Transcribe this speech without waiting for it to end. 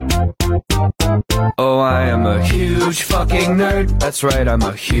huge fucking nerd. That's right, I'm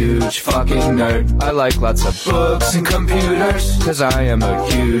a huge fucking nerd. I like lots of books and computers, 'cause I am a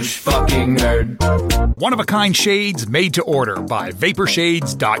huge fucking nerd. One-of-a-kind shades made to order by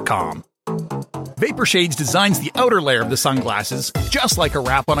Vaporshades.com. Vaporshades designs the outer layer of the sunglasses just like a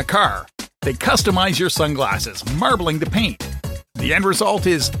wrap on a car. They customize your sunglasses, marbling the paint. The end result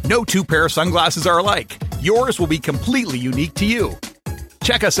is no two pair of sunglasses are alike. Yours will be completely unique to you.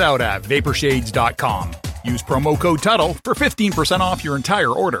 Check us out at Vaporshades.com. Use promo code Tuttle for 15% off your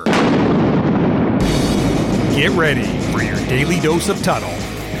entire order. Get ready for your daily dose of Tuttle.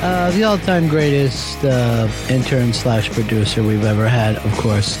 The all-time greatest intern/producer we've ever had, of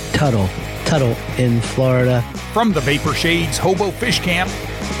course, Tuttle. Tuttle in Florida. From the Vaporshades Hobo Fish Camp,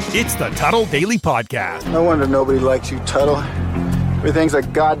 it's the Tuttle Daily Podcast. No wonder nobody likes you, Tuttle. Everything's a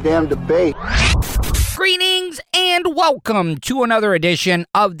goddamn debate. Greetings and welcome to another edition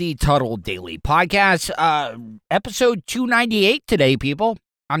of the Tuttle Daily Podcast. Episode 298 today, people.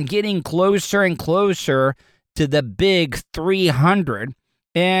 I'm getting closer and closer to the big 300.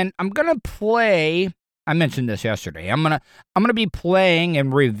 And I'm going to play, I mentioned this yesterday, I'm going to be playing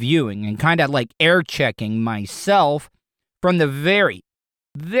and reviewing and kind of like air checking myself from the very,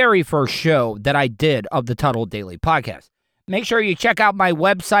 very first show that I did of the Tuttle Daily Podcast. Make sure you check out my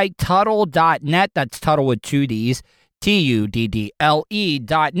website, Tuttle.net. That's Tuttle with two Ds, Tuddle.net.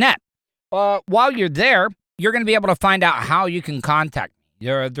 While you're there, you're going to be able to find out how you can contact me.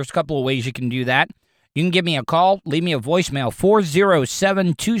 There's a couple of ways you can do that. You can give me a call, leave me a voicemail,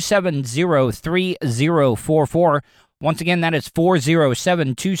 407-270-3044. Once again, that is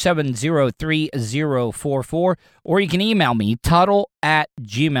 407-270-3044. Or you can email me,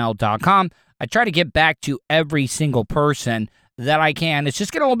 Tuttle@gmail.com. I try to get back to every single person that I can. It's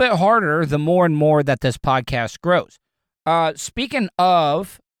just getting a little bit harder the more and more that this podcast grows. Speaking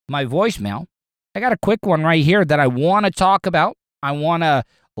of my voicemail, I got a quick one right here that I want to talk about. I want to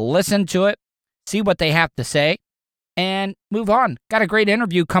listen to it, see what they have to say, and move on. Got a great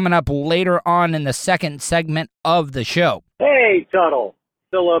interview coming up later on in the second segment of the show. Hey, Tuttle.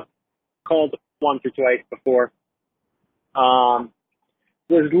 Philip called once or twice before.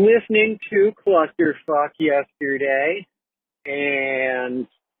 Was listening to Clusterfuck yesterday, and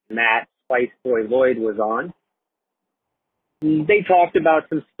Matt Spice Boy Lloyd was on. They talked about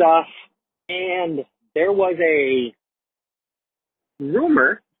some stuff, and there was a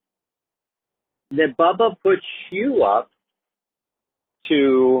rumor that Bubba puts you up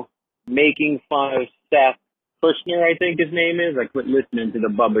to making fun of Seth Kushner, I think his name is. I quit listening to the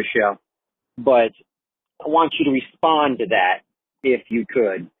Bubba show. But I want you to respond to that if you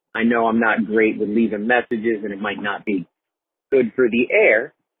could. I know I'm not great with leaving messages, and it might not be good for the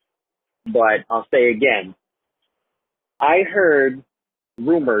air, but I'll say again, I heard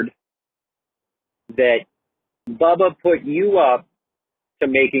rumored that Bubba put you up to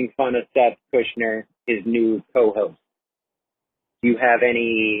making fun of Seth Kushner, his new co-host. Do you have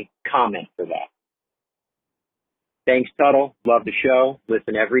any comment for that? Thanks, Tuttle. Love the show.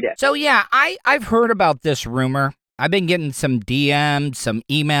 Listen every day. So, yeah, I've heard about this rumor. I've been getting some DMs, some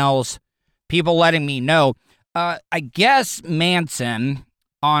emails, people letting me know. I guess Manson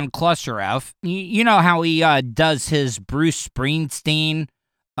on Cluster F, you know how he does his Bruce Springsteen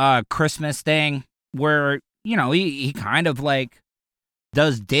Christmas thing where, you know, he kind of like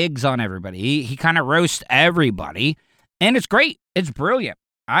does digs on everybody. He kind of roasts everybody, and it's great. It's brilliant.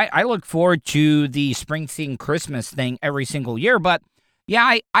 I look forward to the Springsteen Christmas thing every single year, but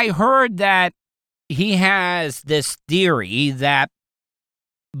yeah, I heard that he has this theory that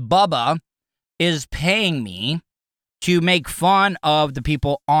Bubba is paying me to make fun of the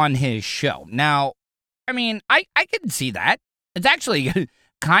people on his show. Now, I mean, I can see that. It's actually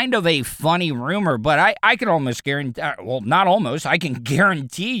kind of a funny rumor, but I can almost guarantee, well, not almost, I can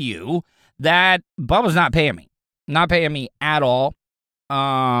guarantee you that Bubba's not paying me. Not paying me at all.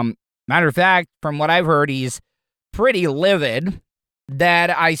 Matter of fact, from what I've heard, he's pretty livid that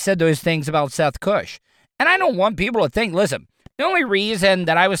I said those things about Seth Kush. And I don't want people to think, listen, the only reason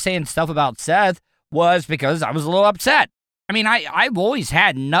that I was saying stuff about Seth was because I was a little upset. I mean, I've always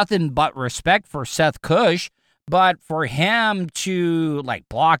had nothing but respect for Seth Kush, but for him to, like,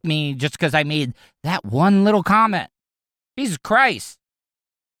 block me just because I made that one little comment, Jesus Christ.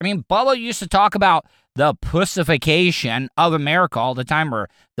 I mean, Bubba used to talk about the pussification of America all the time, or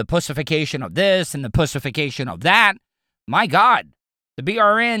the pussification of this and the pussification of that. My God, the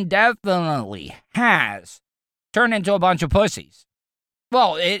BRN definitely has turned into a bunch of pussies.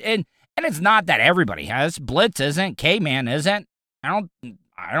 Well, and it's not that everybody has. Blitz isn't. K-Man isn't. I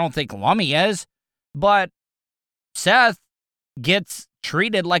don't think Lummy is. But Seth gets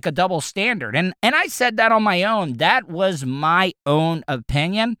treated like a double standard. And I said that on my own. That was my own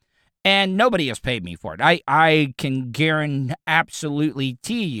opinion, and nobody has paid me for it. I can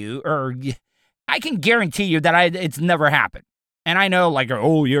guarantee you that it's never happened. And I know, like,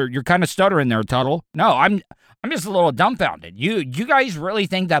 oh, you're kind of stuttering there, Tuttle. No, I'm just a little dumbfounded. You guys really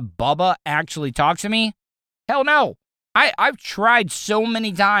think that Bubba actually talks to me? Hell no. I've tried so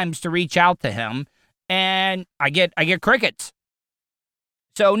many times to reach out to him, and I get crickets.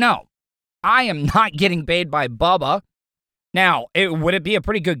 So no, I am not getting paid by Bubba. Now, would it be a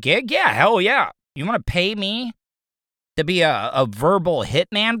pretty good gig? Yeah, hell yeah. You want to pay me to be a verbal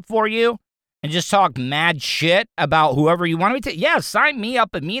hitman for you and just talk mad shit about whoever you want me to? Yeah, sign me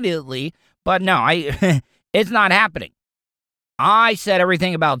up immediately. But no, it's not happening. I said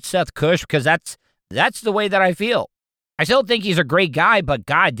everything about Seth Cush because that's the way that I feel. I still think he's a great guy, but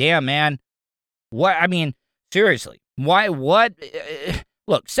goddamn, man. Seriously. Why, what?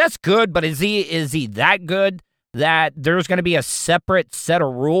 Look, Seth's good, but is he that good that there's going to be a separate set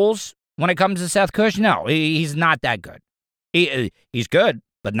of rules when it comes to Seth Cush? No, he's not that good. He's good,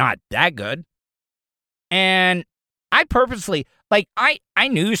 but not that good. And I purposely, I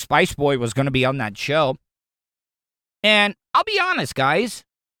knew Spice Boy was going to be on that show. And I'll be honest, guys,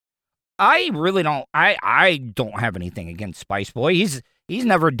 I really don't, I don't have anything against Spice Boy. He's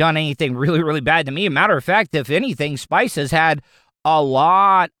never done anything really, really bad to me. Matter of fact, if anything, Spice has had a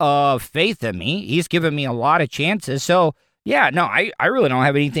lot of faith in me. He's given me a lot of chances. So, yeah, no, I really don't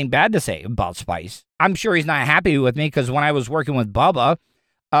have anything bad to say about Spice. I'm sure he's not happy with me because when I was working with Bubba,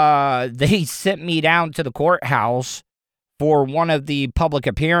 they sent me down to the courthouse for one of the public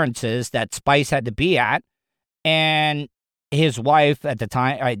appearances that Spice had to be at. And his wife at the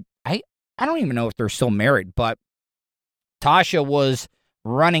time, I don't even know if they're still married, but Tasha was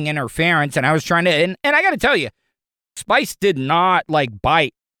running interference, and I was trying to, and I got to tell you, Spice did not,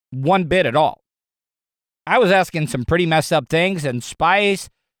 bite one bit at all. I was asking some pretty messed up things, and Spice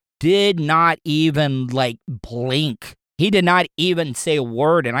did not even, blink. He did not even say a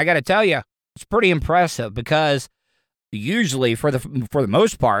word, and I got to tell you, it's pretty impressive, because usually, for the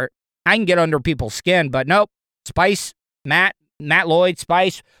most part, I can get under people's skin, but nope, Spice, Matt Lloyd,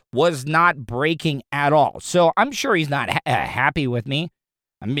 Spice was not breaking at all. So I'm sure he's not happy with me.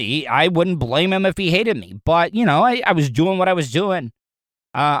 I wouldn't blame him if he hated me. But, I was doing what I was doing.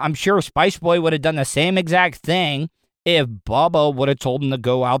 I'm sure Spice Boy would have done the same exact thing if Bubba would have told him to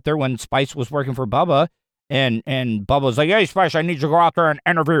go out there when Spice was working for Bubba. And Bubba was like, hey, Spice, I need you to go out there and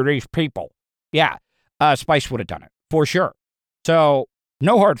interview these people. Yeah, Spice would have done it, for sure. So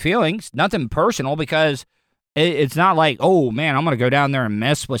no hard feelings, nothing personal, because it's not like, oh, man, I'm going to go down there and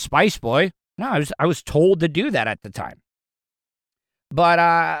mess with Spice Boy. No, I was told to do that at the time. But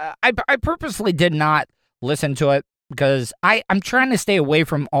I purposely did not listen to it because I'm trying to stay away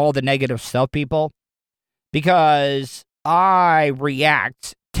from all the negative stuff, people, because I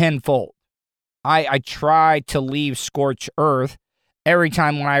react tenfold. I try to leave scorched earth every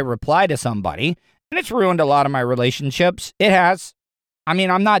time when I reply to somebody, and it's ruined a lot of my relationships. It has. I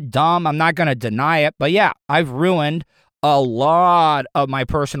mean, I'm not dumb. I'm not going to deny it. But yeah, I've ruined a lot of my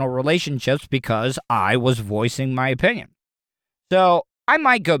personal relationships because I was voicing my opinion. So I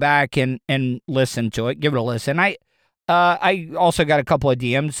might go back and listen to it, give it a listen. I also got a couple of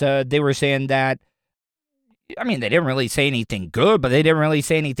DMs. They were saying that, they didn't really say anything good, but they didn't really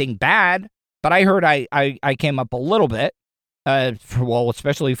say anything bad. But I heard I came up a little bit,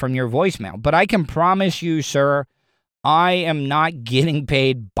 especially from your voicemail. But I can promise you, sir, I am not getting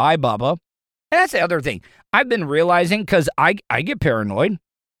paid by Bubba. And that's the other thing. I've been realizing, because I get paranoid.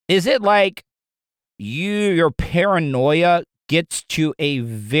 Is it like your paranoia gets to a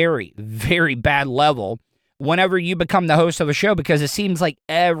very, very bad level whenever you become the host of a show? Because it seems like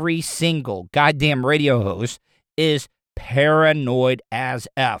every single goddamn radio host is paranoid as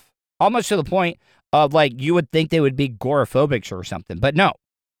F. Almost to the point of, you would think they would be agoraphobics or something. But no.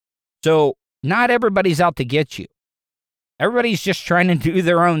 So not everybody's out to get you. Everybody's just trying to do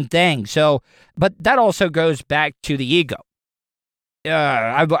their own thing. So, but that also goes back to the ego.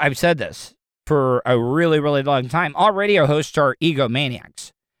 I've said this for a really, really long time. All radio hosts are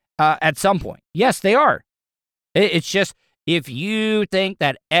egomaniacs at some point. Yes, they are. It's just, if you think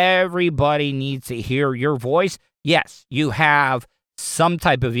that everybody needs to hear your voice, yes, you have some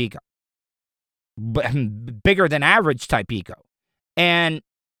type of ego. Bigger than average type ego. And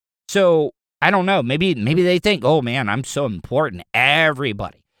so, I don't know. Maybe they think, oh, man, I'm so important.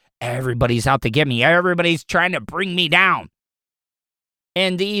 Everybody's out to get me. Everybody's trying to bring me down.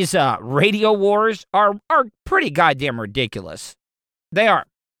 And these radio wars are pretty goddamn ridiculous. They are.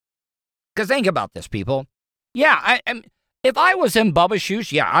 Because think about this, people. Yeah, If I was in Bubba's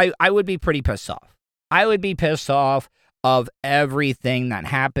shoes, yeah, I would be pretty pissed off. I would be pissed off of everything that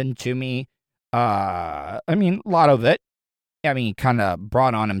happened to me. I mean, a lot of it, he kind of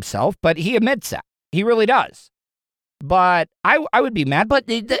brought on himself, but he admits that. He really does. But I would be mad. But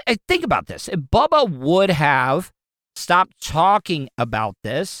think about this. If Bubba would have stopped talking about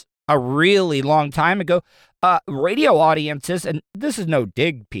this a really long time ago, radio audiences, and this is no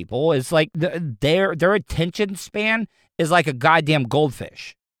dig, people, is like their attention span is like a goddamn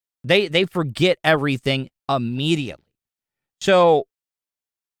goldfish. They forget everything immediately. So,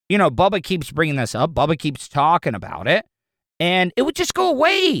 Bubba keeps bringing this up. Bubba keeps talking about it, and it would just go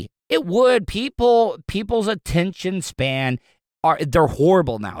away. It would. People's attention span they're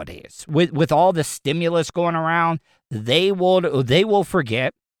horrible nowadays. With all the stimulus going around, they will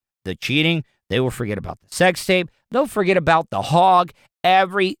forget the cheating. They will forget about the sex tape. They'll forget about the hog.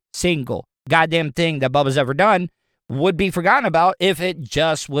 Every single goddamn thing that Bubba's ever done would be forgotten about if it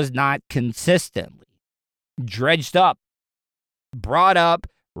just was not consistently dredged up, brought up,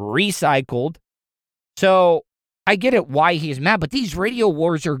 recycled. So I get it why he's mad, but these radio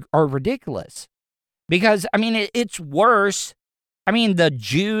wars are ridiculous. Because, it's worse. The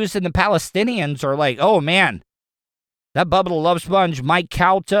Jews and the Palestinians are like, oh, man, that Bubba the Love Sponge, Mike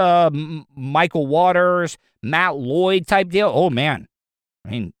Calta, Michael Waters, Matt Lloyd type deal. Oh, man.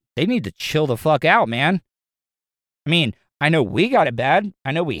 They need to chill the fuck out, man. I know we got it bad.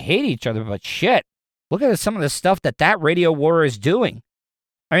 I know we hate each other, but shit. Look at some of the stuff that radio war is doing.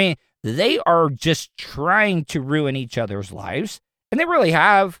 They are just trying to ruin each other's lives. And they really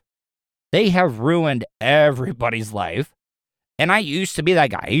have. They have ruined everybody's life. And I used to be that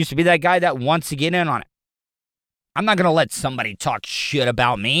guy. I used to be that guy that wants to get in on it. I'm not going to let somebody talk shit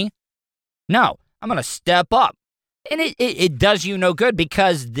about me. No, I'm going to step up. And it does you no good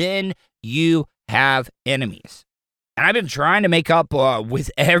because then you have enemies. And I've been trying to make up with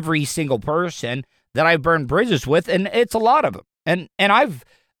every single person that I've burned bridges with, and it's a lot of them. And I've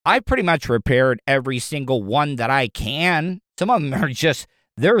pretty much repaired every single one that I can. Some of them are just,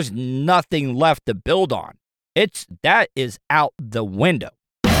 there's nothing left to build on. That is out the window.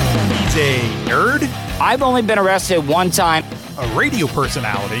 He's a nerd, I've only been arrested one time. a radio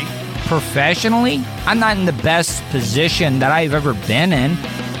personality, Professionally, I'm not in the best position that I've ever been in.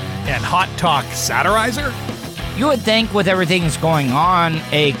 and hot talk satirizer. You would think with everything that's going on,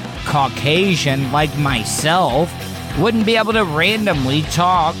 a Caucasian like myself wouldn't be able to randomly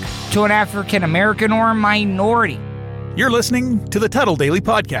talk to an African American or a minority. You're listening to the Tuttle Daily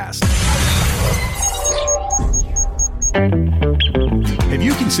Podcast. Have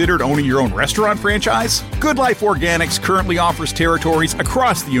you considered owning your own restaurant franchise? Good Life Organics currently offers territories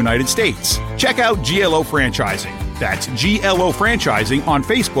across the United States. Check out GLO Franchising. That's GLO Franchising on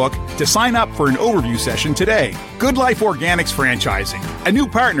Facebook to sign up for an overview session today. Good Life Organics Franchising, a new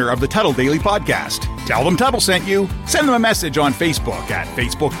partner of the Tuttle Daily Podcast. Tell them Tuttle sent you. Send them a message on Facebook at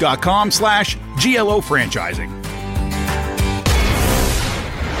facebook.com/GLO Franchising.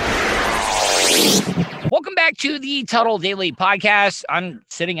 Welcome back to the Tuttle Daily Podcast. I'm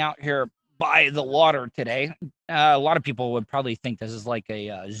sitting out here by the water today. A lot of people would probably think this is like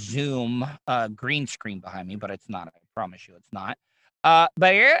a Zoom green screen behind me, but it's not. I promise you it's not. But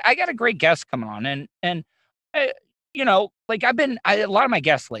I got a great guest coming on. And a lot of my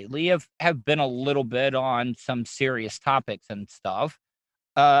guests lately have been a little bit on some serious topics and stuff.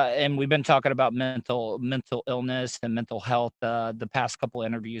 And we've been talking about mental illness and mental health the past couple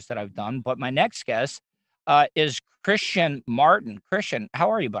interviews that I've done. But my next guest is Christian Martin. Christian, how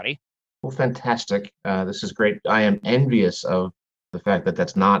are you, buddy? Well, fantastic. This is great. I am envious of the fact that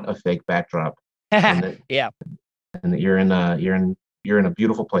that's not a fake backdrop. Yeah. And that you're in a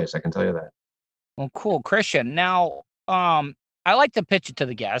beautiful place. I can tell you that. Well, cool, Christian. Now, I like to pitch it to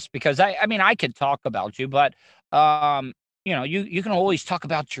the guests because I could talk about you, but you can always talk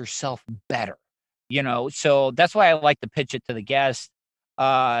about yourself better. So that's why I like to pitch it to the guests.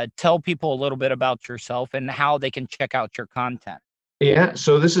 Tell people a little bit about yourself and how they can check out your content. Yeah.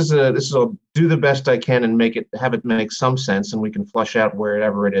 So this is a do the best I can and have it make some sense, and we can flush out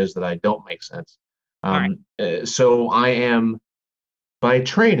wherever it is that I don't make sense. So I am by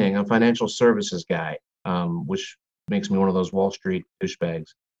training a financial services guy, which makes me one of those Wall Street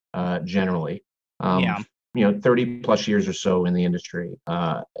douchebags, generally. 30 plus years or so in the industry.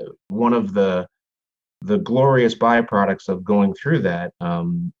 One of the glorious byproducts of going through that,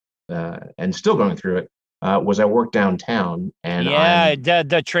 and still going through it, was I worked downtown. And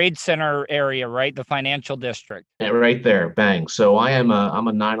the trade center area, right? The financial district. Right there, bang. So I'm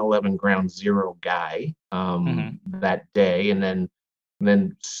a 9/11 ground zero guy that day, and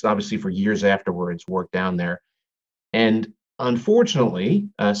then obviously for years afterwards worked down there. And unfortunately,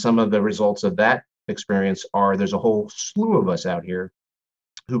 some of the results of that experience are there's a whole slew of us out here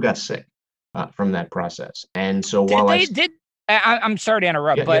who got sick from that process. And so while I'm sorry to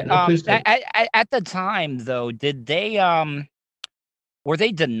interrupt, but no, please do. at the time though, did they were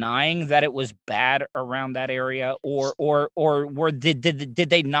they denying that it was bad around that area, or did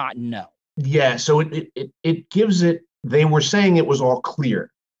they not know? Yeah, so it gives it. They were saying it was all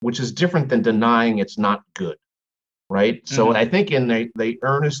clear, which is different than denying it's not good, right? So I think they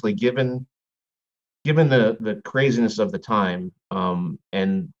earnestly given the craziness of the time,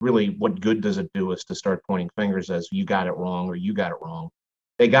 and really what good does it do us to start pointing fingers as you got it wrong or you got it wrong.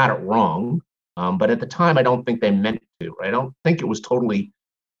 They got it wrong, but at the time I don't think they meant to. I don't think it was totally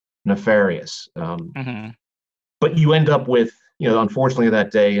nefarious. But you end up with, unfortunately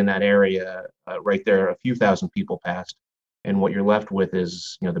that day in that area, right there, a few thousand people passed, and what you're left with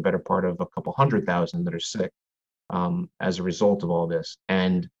is, the better part of a couple 100,000 that are sick as a result of all this.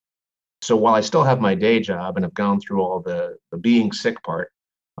 And so while I still have my day job and have gone through all the being sick part,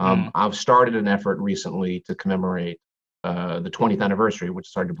 I've started an effort recently to commemorate the 20th anniversary, which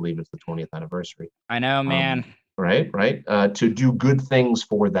is hard to believe it's the 20th anniversary. I know, man. Right. To do good things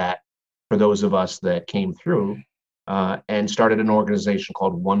for those of us that came through, and started an organization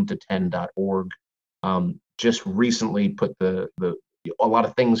called 1to10.org. Just recently put a lot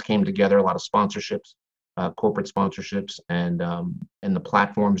of things came together, a lot of sponsorships, corporate sponsorships, and the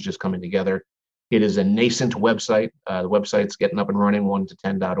platforms just coming together. It is a nascent website. The website's getting up and running,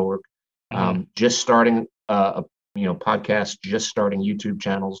 1to10.org. Just starting podcasts, just starting YouTube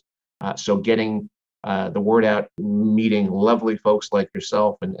channels. So getting the word out, meeting lovely folks like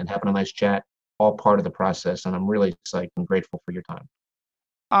yourself, and having a nice chat, all part of the process. And I'm really psyched and grateful for your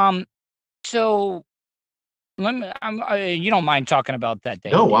time. So let me, you don't mind talking about that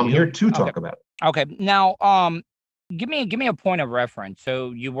day? No, I'm here to talk about it. Okay. Now, give me a point of reference.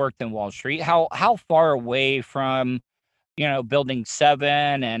 So you worked in Wall Street. How far away from, Building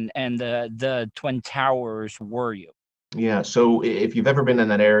 7 and the Twin Towers were you? Yeah. So if you've ever been in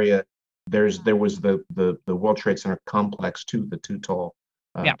that area, there was the World Trade Center complex, the two tall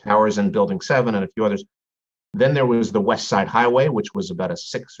towers, and Building 7 and a few others. Then there was the West Side Highway, which was about a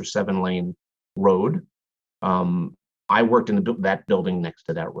 6 or 7 lane road. I worked in that building next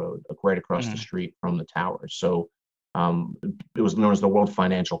to that road, right across the street from the towers. So it was known as the World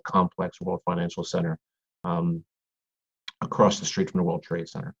Financial Complex, World Financial Center, across the street from the World Trade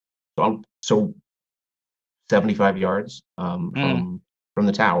Center. So 75 yards from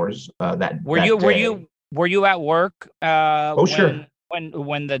the towers. Were you at work? Sure.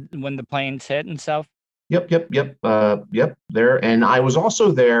 When the planes hit and stuff. Yep. There, and I was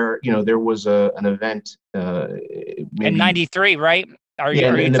also there. There was an event in '93, right? Are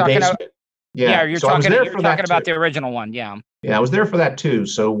you talking about? Yeah, you're talking about the original one. Yeah, I was there for that too.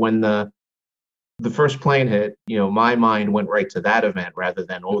 So when the first plane hit, my mind went right to that event rather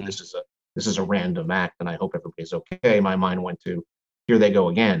than this is a random act, and I hope everybody's okay. My mind went to, here they go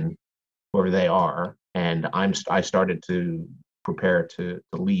again, where they are, and I started to prepare to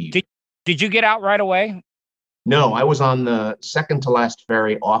leave. Did you get out right away? No, I was on the second to last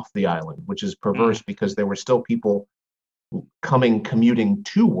ferry off the island, which is perverse because there were still people commuting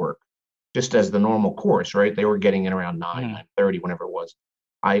to work just as the normal course, right? They were getting in around 9:30, whenever it was.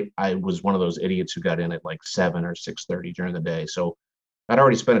 I was one of those idiots who got in at like 7 or 6:30 during the day. So I'd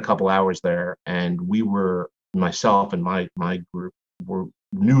already spent a couple hours there, and myself and my group were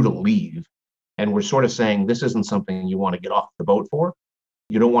new to leave, and we're sort of saying, this isn't something you want to get off the boat for.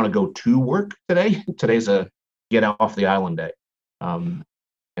 You don't want to go to work today. Today's a get off the island day. And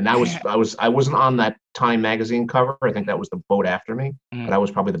that was I wasn't on that Time magazine cover. I think that was the boat after me, but I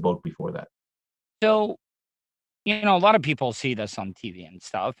was probably the boat before that. So, a lot of people see this on TV and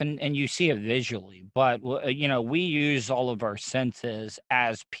stuff, and you see it visually, but we use all of our senses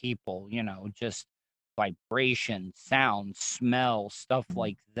as people, just vibration, sound, smell, stuff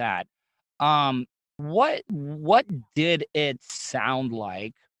like that. What did it sound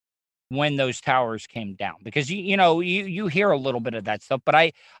like when those towers came down? Because you hear a little bit of that stuff, but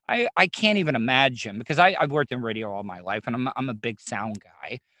I can't even imagine, because I've worked in radio all my life, and I'm a big sound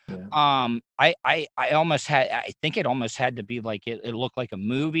guy. Yeah. I think it almost had to be like it looked like a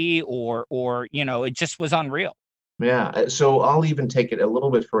movie, or it just was unreal. Yeah. So I'll even take it a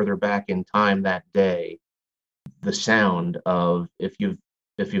little bit further back in time. That day, the sound of, if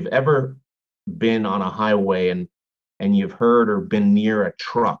you've ever been on a highway and you've heard or been near a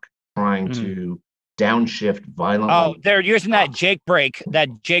truck trying to downshift violently. Oh, they're using that Jake brake. Yeah,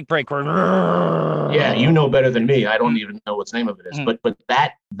 you know better than me. I don't even know what the name of it is. But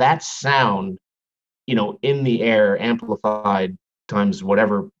that sound in the air, amplified times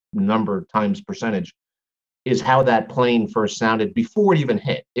whatever number times percentage, is how that plane first sounded before it even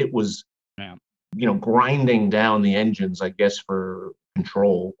hit. It was, grinding down the engines, I guess, for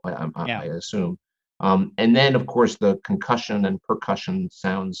control, I assume. And then, of course, the concussion and percussion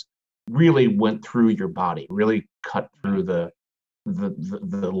sounds really went through your body, really cut through the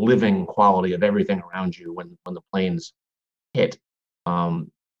living quality of everything around you when the planes hit.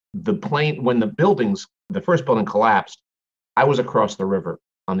 The plane, when the first building collapsed, I was across the river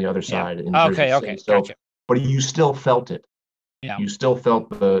on the other side in Jersey City. So, gotcha. But you still felt it. Yeah. You still felt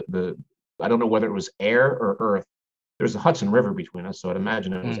the I don't know whether it was air or earth. There's the Hudson River between us, so I'd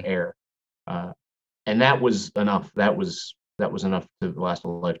imagine it was air. And that was enough. That was enough to last a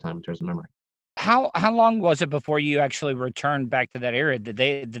lifetime in terms of memory. How long was it before you actually returned back to that area? Did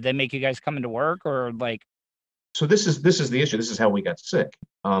they make you guys come into work, or like? So this is the issue. This is how we got sick.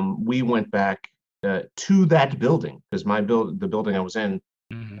 We went back to that building because the building I was in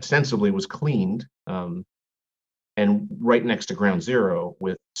ostensibly was cleaned, and right next to Ground Zero,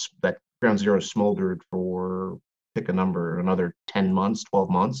 with that Ground Zero smoldered for, pick a number, another 10 months, 12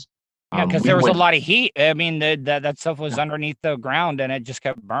 months. Yeah, because there was a lot of heat. I mean, that stuff was underneath the ground and it just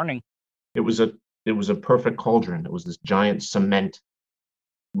kept burning. It was a perfect cauldron. It was this giant cement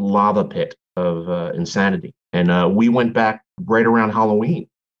lava pit of insanity. And we went back right around Halloween.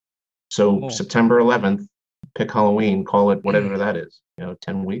 So September 11th, pick Halloween, call it whatever that is,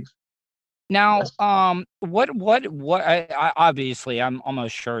 10 weeks. Now, what obviously I'm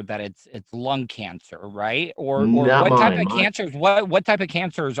almost sure that it's lung cancer, right? Or what type of cancers, what type of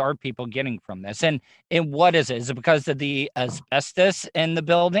cancers are people getting from this? And what is it? Is it because of the asbestos in the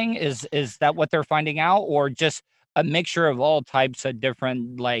building? Is that what they're finding out, or just a mixture of all types of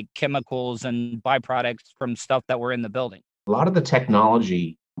different like chemicals and byproducts from stuff that were in the building? A lot of the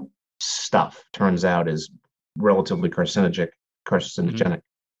technology stuff turns out is relatively carcinogenic.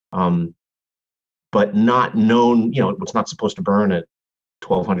 But not known, it's not supposed to burn at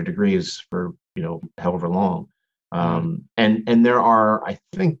 1200 degrees for, however long. And there are, I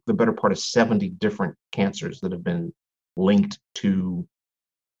think, the better part of 70 different cancers that have been linked to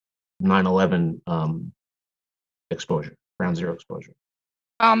 9/11 exposure, Ground Zero exposure.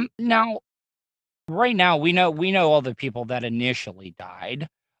 Now, right now, we know all the people that initially died.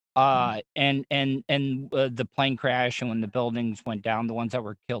 And the plane crash and when the buildings went down, the ones that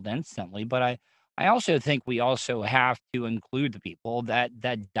were killed instantly. But I also think we also have to include the people that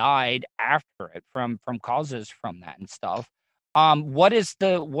died after it from causes from that and stuff. What is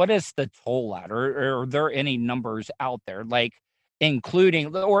the toll at, or are there any numbers out there, like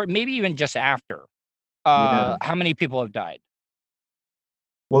including, or maybe even just after? How many people have died?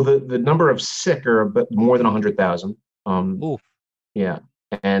 Well, the number of sick are a bit more than 100,000. Oof. Yeah.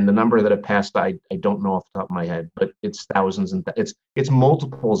 And the number that have passed, I don't know off the top of my head, but it's thousands, and it's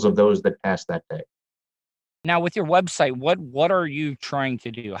multiples of those that passed that day. Now, with your website, what are you trying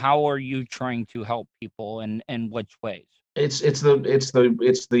to do? How are you trying to help people, and which ways? It's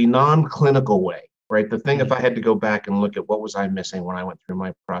the non-clinical way, right? The thing, if I had to go back and look at what was I missing when I went through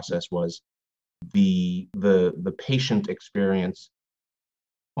my process, was the patient experience,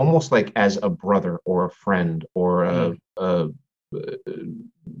 almost like as a brother or a friend or a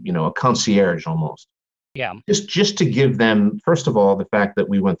concierge almost. Yeah. Just to give them, first of all, the fact that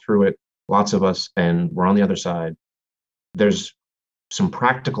we went through it, lots of us, and we're on the other side. There's some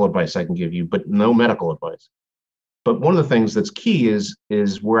practical advice I can give you, but no medical advice. But one of the things that's key is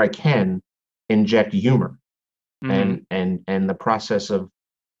where I can inject humor and the process of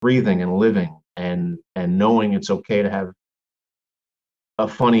breathing and living and knowing it's okay to have a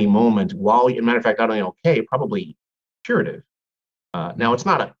funny moment while, as a matter of fact, not only okay, probably curative. Now, it's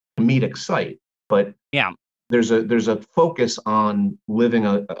not a comedic site, but there's a focus on living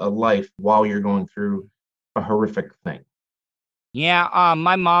a life while you're going through a horrific thing. Yeah,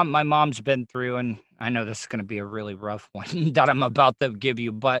 my mom's been through, and I know this is going to be a really rough one that I'm about to give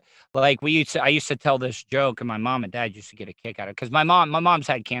you, but like I used to tell this joke, and my mom and dad used to get a kick out of it, because my mom's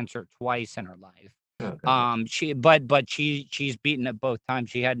had cancer twice in her life. Okay. She's beaten it both times.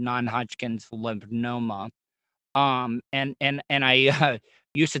 She had non-Hodgkin's lymphoma. And I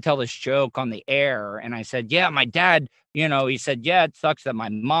used to tell this joke on the air, and I said, yeah, my dad, he said, yeah, it sucks that my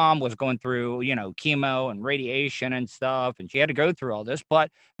mom was going through, chemo and radiation and stuff, and she had to go through all this. But,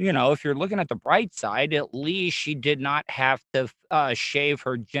 if you're looking at the bright side, at least she did not have to shave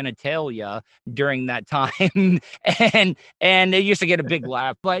her genitalia during that time. and it used to get a big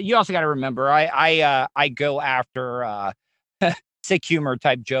laugh. But you also got to remember, I go after sick humor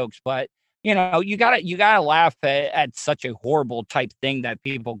type jokes, but you gotta laugh at such a horrible type thing that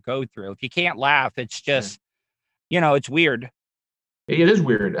people go through. If you can't laugh, it's just, it's weird. It is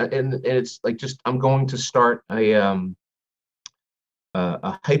weird, and it's like just I'm going to start a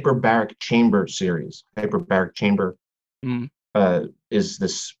hyperbaric chamber series. Hyperbaric chamber Mm. is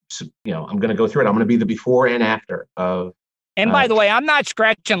this, I'm going to go through it. I'm going to be the before and after of. And by the way, I'm not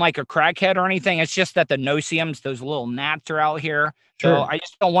scratching like a crackhead or anything. It's just that the no-see-ums, those little gnats are out here. Sure. So I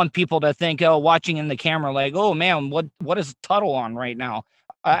just don't want people to think, watching in the camera, like, oh man, what is Tuttle on right now?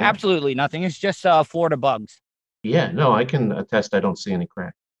 Absolutely nothing. It's just Florida bugs. Yeah, no, I can attest. I don't see any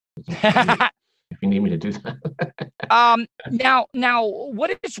crack. If you need me to do that. Now,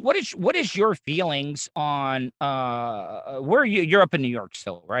 what is your feelings on where you're up in New York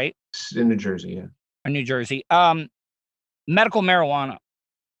still, right? In New Jersey, yeah. In New Jersey. Medical marijuana.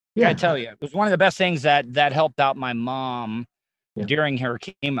 Yeah, I tell you, it was one of the best things that helped out my mom during her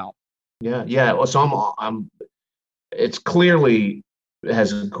chemo. Yeah. Well, so it's clearly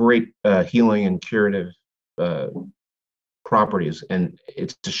has great healing and curative properties, and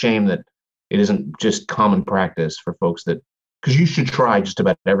it's a shame that it isn't just common practice for folks because you should try just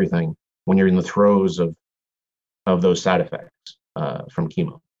about everything when you're in the throes of those side effects from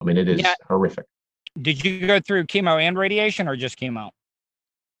chemo. I mean, it is horrific. Did you go through chemo and radiation, or just chemo?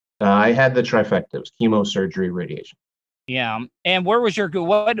 I had the trifecta. It was chemo, surgery, radiation. Yeah. And where was your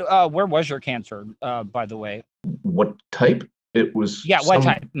cancer, by the way? What type? It was. Yeah, what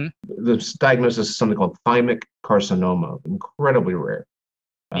type? The diagnosis is something called thymic carcinoma, incredibly rare.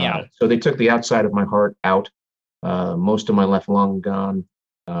 So they took the outside of my heart out, most of my left lung gone.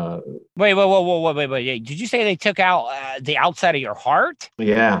 Wait. Did you say they took out the outside of your heart?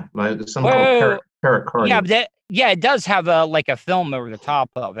 Yeah, something called pericardium. Yeah, it does have a film over the top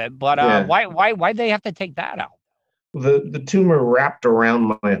of it, but why'd they have to take that out? The tumor wrapped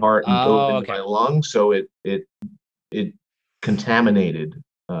around my heart and dove into my lung, so it contaminated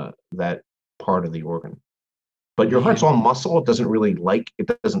that part of the organ. But your heart's all muscle. It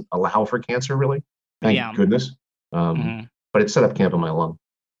doesn't allow for cancer, really. Thank goodness. But it set up camp in my lung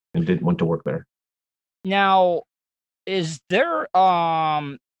and went to work there. Now, is there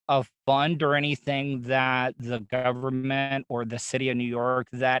a fund or anything that the government or the city of New York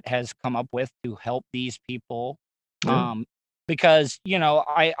that has come up with to help these people? Because,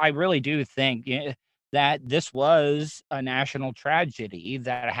 I really do think that this was a national tragedy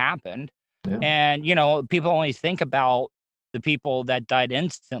that happened. Yeah. And, people only think about the people that died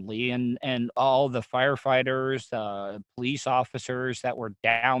instantly and all the firefighters, police officers that were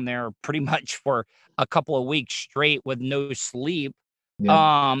down there pretty much for a couple of weeks straight with no sleep.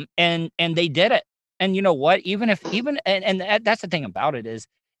 Yeah. And they did it. And you know what? That's the thing about it is,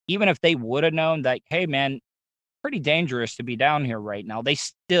 even if they would have known that, hey man, pretty dangerous to be down here right now, they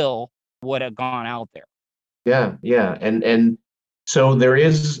still would have gone out there. Yeah. And so there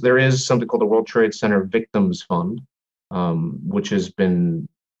is something called the World Trade Center Victims Fund, which has been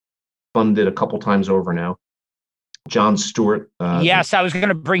funded a couple times over now. Jon Stewart. Yes, I was going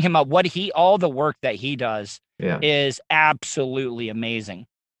to bring him up. All the work that he does is absolutely amazing.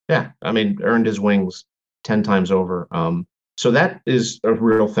 Yeah, I mean, earned his wings 10 times over. So that is a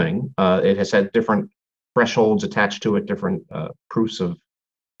real thing. It has had different thresholds attached to it, different proofs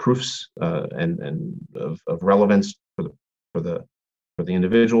and of relevance for the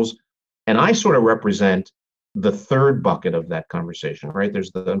individuals. And I sort of represent the third bucket of that conversation, right?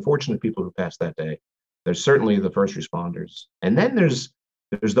 There's the unfortunate people who passed that day. There's certainly the first responders. And then there's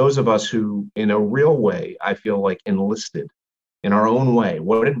those of us who, in a real way, I feel like enlisted in our own way.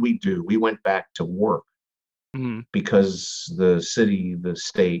 What did we do? We went back to work because the city, the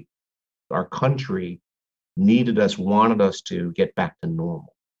state, our country needed us, wanted us to get back to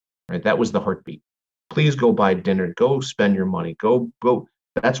normal, right? That was the heartbeat. Please go buy dinner, go spend your money, go.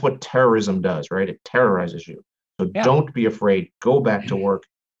 That's what terrorism does, right? It terrorizes you. So don't be afraid. Go back to work.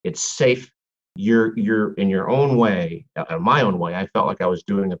 It's safe. You're in your own way, in my own way. I felt like I was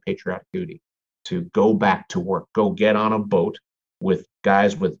doing a patriotic duty to go back to work, go get on a boat with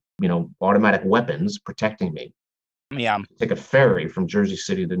guys with, automatic weapons protecting me. Yeah. Take a ferry from Jersey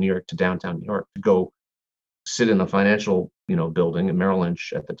City to New York to downtown New York to go sit in a financial, building in Merrill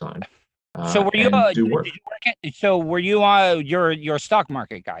Lynch at the time. So were you do work. You're a stock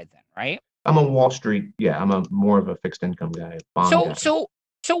market guy then, right? I'm a Wall Street. Yeah, I'm more of a fixed income guy. So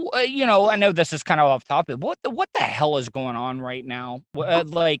I know this is kind of off topic. What the hell is going on right now?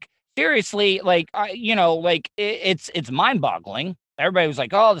 Like seriously, it's mind boggling. Everybody was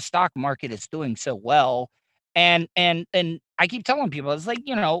like, "Oh, the stock market is doing so well," and I keep telling people, it's like,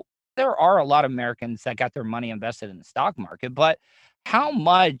 there are a lot of Americans that got their money invested in the stock market, but how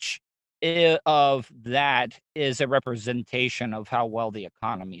much of that is a representation of how well the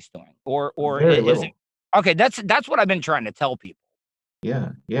economy's doing, or Very is it? little. Okay, that's what I've been trying to tell people. Yeah,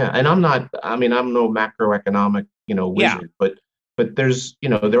 yeah. And I'm not, I mean, I'm no macroeconomic, Yeah, wizard, but there's,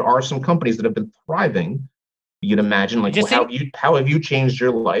 there are some companies that have been thriving. You'd imagine, I like, well, just think. how have you changed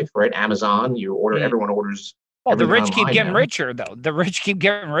your life, right? Amazon, Mm, everyone orders well, the everything rich keep online getting now. richer, though. The rich keep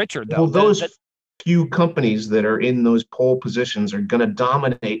getting richer, Well, though. those few companies that are in those pole positions are going to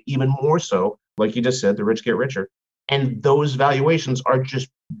dominate even more so. Like you just said, the rich get richer. And those valuations are just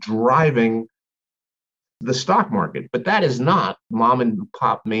driving the stock market. But that is not mom and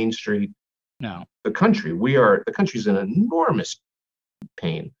pop Main Street, No. the country. The country's in enormous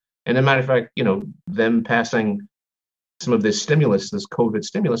pain. And as a matter of fact, them passing some of this stimulus, this COVID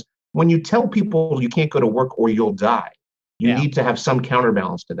stimulus, when you tell people you can't go to work or you'll die, you Yeah. need to have some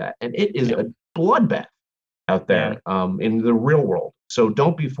counterbalance to that. And it is Yeah. a bloodbath out Yeah. there in the real world. So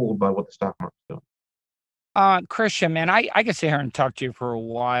don't be fooled by what the stock market's doing. Christian, man, I could sit here and talk to you for a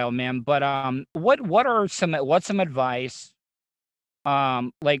while, man. But what's some advice?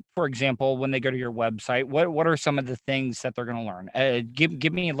 Like, for example, when they go to your website, what are some of the things that they're going to learn?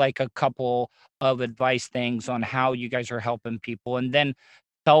 Give me like a couple of advice things on how you guys are helping people, and then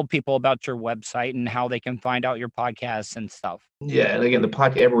tell people about your website and how they can find out your podcasts and stuff. Yeah, and again, the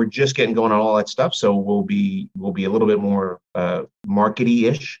podcast, we're just getting going on all that stuff, so we'll be a little bit more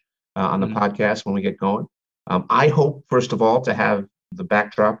markety-ish on the podcast when we get going. I hope, first of all, to have the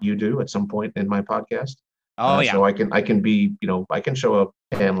backdrop you do at some point in my podcast. Oh yeah. So I can be, I can show up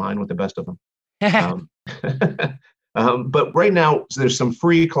tan line with the best of them. But right now, there's some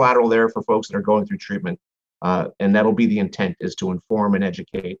free collateral there for folks that are going through treatment. And that'll be the intent, is to inform and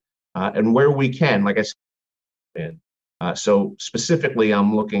educate. And where we can, like I said, so specifically,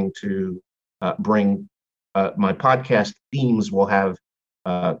 I'm looking to bring my podcast themes will have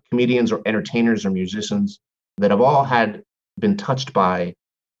comedians or entertainers or musicians that have all been touched by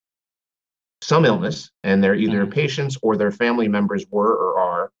some illness, and they're either patients or their family members were or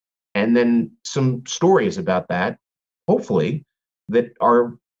are, and then some stories about that, hopefully, that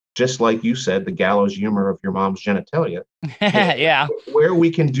are just like you said, the gallows humor of your mom's genitalia. Yeah. Where we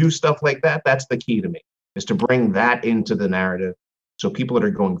can do stuff like that, that's the key to me, is to bring that into the narrative so people that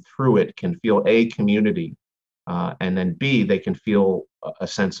are going through it can feel A, community, and then B, they can feel a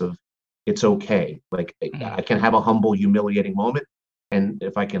sense of it's okay. Like, I can have a humble, humiliating moment. And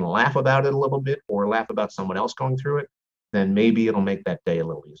if I can laugh about it a little bit or laugh about someone else going through it, then maybe it'll make that day a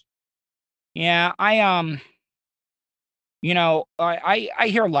little easier. Yeah, I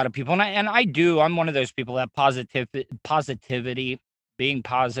hear a lot of people, and I do. I'm one of those people that positivity, being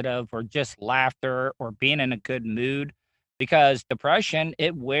positive, or just laughter, or being in a good mood, because depression,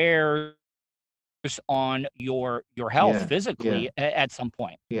 it wears on your health physically at some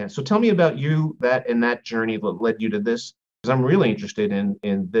point. Yeah. So tell me about you, that journey that led you to this, because I'm really interested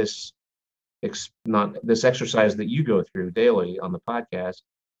in this this exercise that you go through daily on the podcast,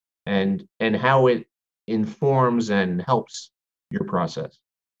 and how it informs and helps your process.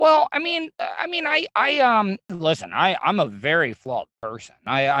 Well, I listen. I'm a very flawed person.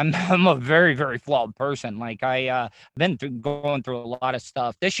 I'm a very, very flawed person. Like, been going through a lot of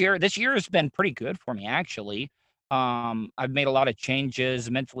stuff this year. This year has been pretty good for me, actually. I've made a lot of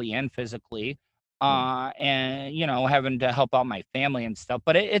changes mentally and physically, and having to help out my family and stuff.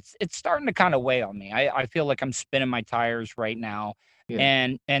 But it's starting to kind of weigh on me. I feel like I'm spinning my tires right now,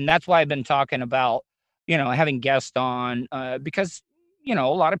 and that's why I've been talking about having guests on, because a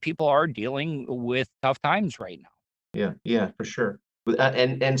lot of people are dealing with tough times right now. Yeah, for sure.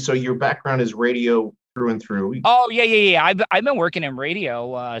 And so your background is radio through and through. Oh yeah. I've been working in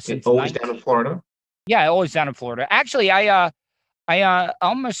radio since always down in Florida. Yeah, always down in Florida. Actually, I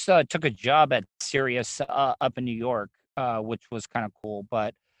almost took a job at Sirius up in New York, which was kind of cool.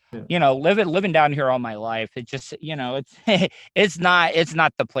 But living down here all my life, it just it's it's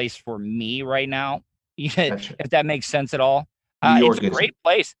not the place for me right now. Gotcha. If that makes sense at all. New York it's a great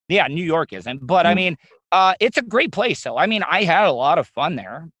place. Yeah, New York isn't. But I mean, it's a great place. So I mean, I had a lot of fun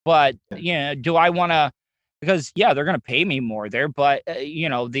there. But do I want to? Because they're going to pay me more there. But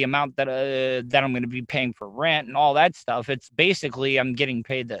the amount that I'm going to be paying for rent and all that stuff, it's basically I'm getting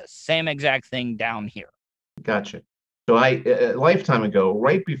paid the same exact thing down here. Gotcha. So a lifetime ago,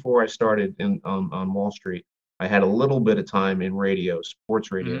 right before I started on Wall Street, I had a little bit of time in radio,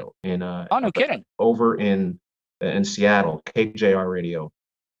 sports radio, no kidding, over in Seattle, KJR Radio.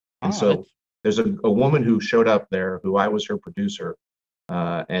 And so there's a woman who showed up there who I was her producer,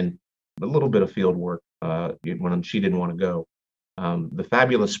 and a little bit of field work when she didn't want to go. The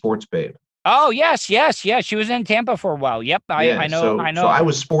fabulous Sports Babe. Oh yes. She was in Tampa for a while. Yep, I know. So I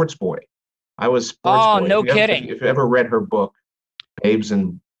was Sports Boy. I was sports Oh, boy. no If you ever, kidding. if you ever read her book, Babes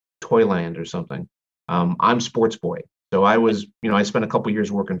in Toyland or something, I'm sports boy. So I was, I spent a couple years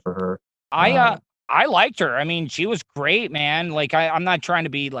working for her. I liked her. I mean, she was great, man. Like I'm not trying to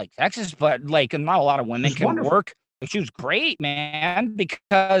be like sexist, but like not a lot of women She's can wonderful. work. But she was great, man,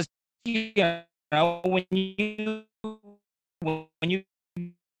 because you know when you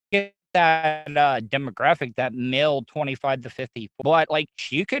get that demographic, that male 25 to 50, but like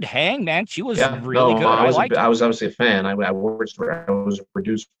she could hang, man. She was really good. I liked her. I was obviously a fan. I was a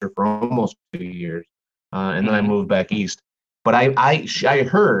producer for almost 2 years, and then I moved back east. But I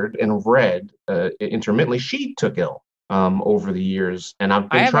heard and read intermittently she took ill over the years, and I've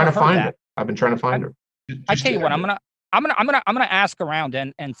been trying to find her. I've been trying to find her. I tell you what, I'm gonna ask around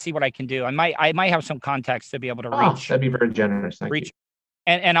and see what I can do. I might have some contacts to be able to reach. That'd be very generous. Thank you.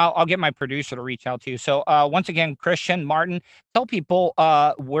 And I'll get my producer to reach out to you. So once again, Christian Martin, tell people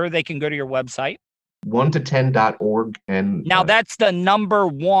where they can go to your website. 1to10.org, and now that's the number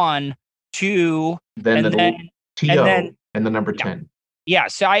 1, 2, then and then TO and the number 10. Yeah,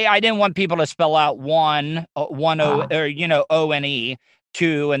 so I didn't want people to spell out one O or O-N-E,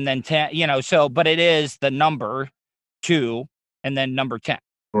 2 and then 10, so but it is the number 2 and then number 10.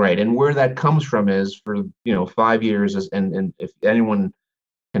 Right, and where that comes from is for 5 years, and if anyone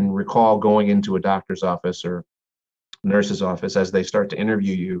can recall going into a doctor's office or nurse's office as they start to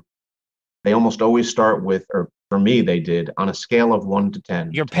interview you, they almost always start with, or for me they did, on a scale of 1 to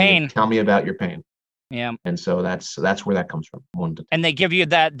 10. Your pain. Tell me about your pain. Yeah. And so that's where that comes from, 1 to 10. And they give you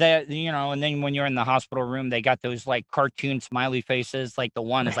that and then when you're in the hospital room, they got those like cartoon smiley faces. Like the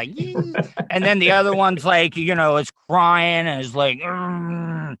one is like, and then the other one's like, is crying and is like,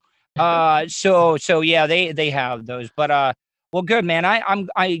 so yeah, they have those. But well, good, man.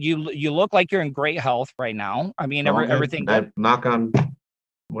 You look like you're in great health right now. I mean, everything. Knock on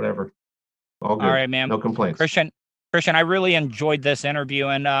whatever. All good. All right, man. No complaints. Christian, I really enjoyed this interview,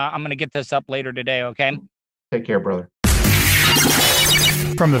 and I'm gonna get this up later today. Okay. Take care, brother.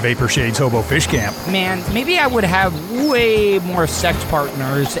 From the Vapor Shades Hobo Fish Camp. Man, maybe I would have way more sex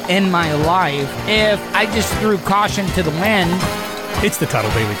partners in my life if I just threw caution to the wind. It's the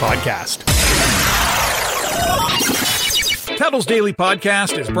Tuttle Daily Podcast. Tuttle's Daily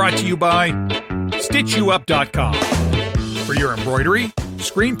Podcast is brought to you by StitchYouUp.com. For your embroidery,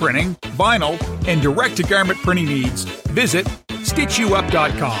 screen printing, vinyl, and direct-to-garment printing needs, visit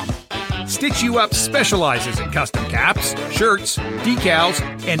StitchYouUp.com. Stitch You Up specializes in custom caps, shirts, decals,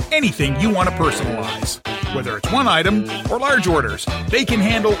 and anything you want to personalize. Whether it's one item or large orders, they can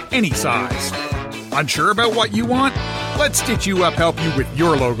handle any size. Unsure about what you want? Let Stitch You Up help you with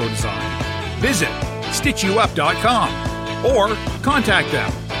your logo design. Visit StitchYouUp.com or contact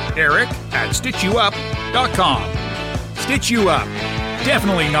them, Eric at StitchYouUp.com. Stitch You Up.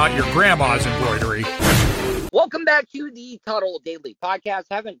 Definitely not your grandma's embroidery. Welcome back to the Tuttle Daily Podcast.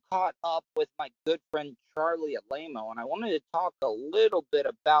 I haven't caught up with my good friend Charlie Alamo, and I wanted to talk a little bit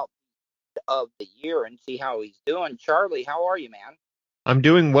about of the year and see how he's doing. Charlie, how are you, man? I'm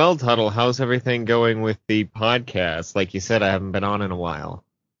doing well, Tuttle. How's everything going with the podcast? Like you said, I haven't been on in a while.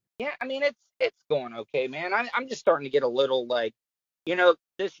 Yeah, I mean, it's going okay, man. I'm just starting to get a little like,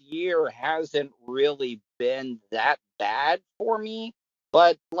 this year hasn't really been that bad for me,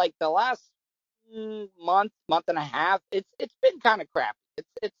 but like the last month and a half, it's been kind of crappy.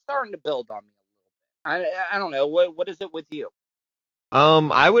 It's starting to build on me a little bit. I don't know. What is it with you?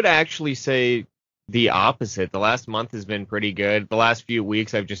 I would actually say the opposite. The last month has been pretty good. The last few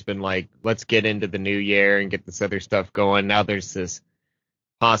weeks, I've just been like, let's get into the new year and get this other stuff going. Now there's this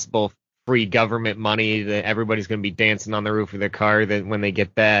possible free government money that everybody's going to be dancing on the roof of their car that when they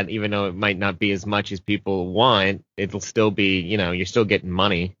get that, even though it might not be as much as people want, it'll still be, you're still getting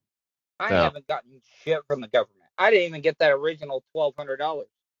money. I haven't gotten shit from the government. I didn't even get that original $1,200.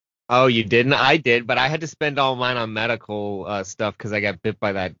 Oh, you didn't? I did, but I had to spend all mine on medical stuff because I got bit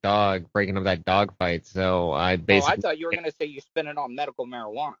by that dog, breaking up that dog fight. So I basically... Oh, I thought you were going to say you spent it on medical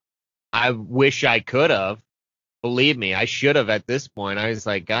marijuana. I wish I could have. Believe me, I should have at this point. I was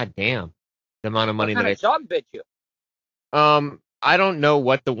like, God damn, the amount of money what kind of dog bit you? I don't know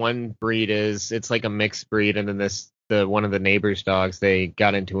what the one breed is. It's like a mixed breed, and then one of the neighbor's dogs, they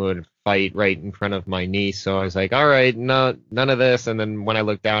got into a fight right in front of my niece. So I was like, all right, no, none of this. And then when I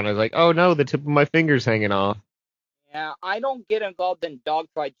looked down, I was like, oh no, the tip of my finger's hanging off. Yeah, I don't get involved in dog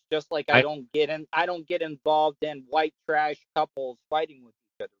fights, just like I don't get involved in white trash couples fighting with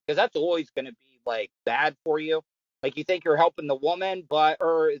each other, because that's always going to be like bad for you. Like you think you're helping the woman,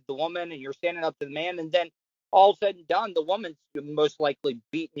 and you're standing up to the man, and then all said and done, the woman's most likely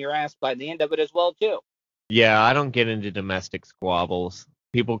beating your ass by the end of it as well too. Yeah, I don't get into domestic squabbles.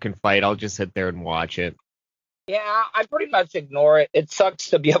 people can fight, I'll just sit there and watch it. Yeah, I pretty much ignore it. It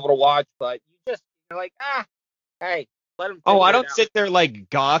sucks to be able to watch, but you're like, hey, let them. Oh, I don't sit there like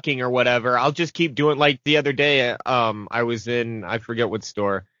gawking or whatever. I'll just keep doing. Like the other day, I was in, I forget what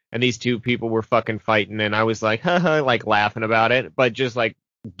store, and these two people were fucking fighting, and I was like, haha, like laughing about it, but just like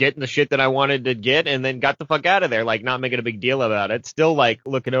getting the shit that I wanted to get, and then got the fuck out of there, like not making a big deal about it. Still like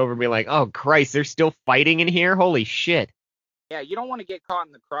looking over and being like, oh Christ, they're still fighting in here? Holy shit. Yeah, you don't want to get caught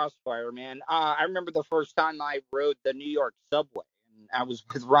in the crossfire, man. I remember the first time I rode the New York subway, and I was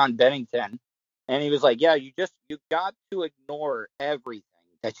with Ron Bennington, and he was like, yeah, you got to ignore everything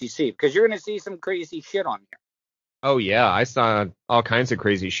that you see, because you're going to see some crazy shit on here. Oh, yeah, I saw all kinds of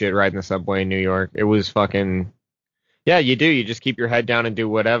crazy shit riding the subway in New York. It was fucking... Yeah, you do. You just keep your head down and do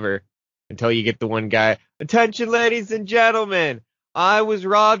whatever until you get the one guy. Attention, ladies and gentlemen. I was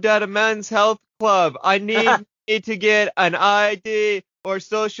robbed at a men's health club. I need to get an ID or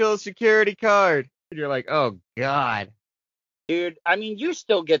social security card. And you're like, oh, God. Dude, I mean, you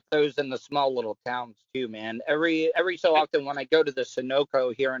still get those in the small little towns, too, man. Every so often when I go to the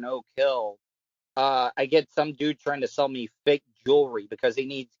Sunoco here in Oak Hill, I get some dude trying to sell me fake jewelry because he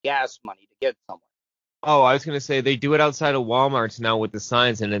needs gas money to get somewhere. Oh, I was going to say, they do it outside of Walmarts now with the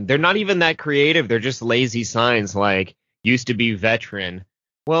signs, and they're not even that creative. They're just lazy signs like, used to be veteran.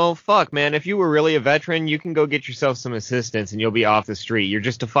 Well, fuck, man, if you were really a veteran, you can go get yourself some assistance and you'll be off the street. You're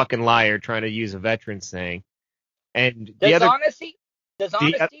just a fucking liar trying to use a veteran saying. And does honesty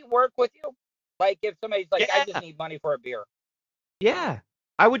work with you? Like if somebody's like, yeah. I just need money for a beer. Yeah.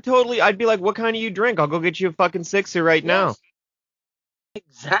 I'd be like, what kind do you drink? I'll go get you a fucking sixer right now.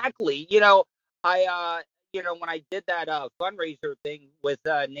 Exactly. When I did that fundraiser thing with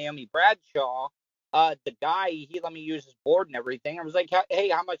Naomi Bradshaw, the guy, he let me use his board and everything. I was like, hey,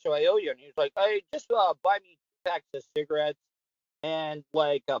 how much do I owe you? And he was like, hey, just buy me 2 packs of cigarettes and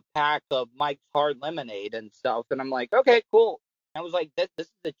like a pack of Mike's Hard Lemonade and stuff. And I'm like, okay, cool. And I was like, this is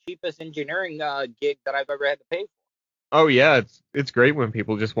the cheapest engineering gig that I've ever had to pay for. Oh, yeah, it's great when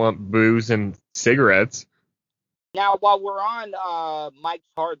people just want booze and cigarettes. Now, while we're on Mike's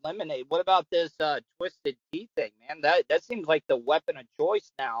Hard Lemonade, what about this Twisted Tea thing, man? That seems like the weapon of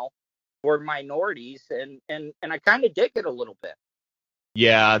choice now for minorities, and I kind of dig it a little bit.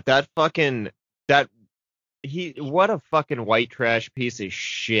 Yeah, what a fucking white trash piece of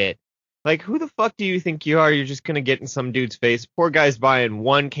shit. Like, who the fuck do you think you are? You're just gonna get in some dude's face. Poor guy's buying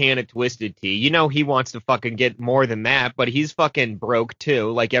 1 can of Twisted Tea. You know he wants to fucking get more than that, but he's fucking broke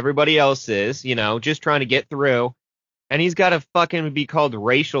too, like everybody else is, just trying to get through. And he's got to fucking be called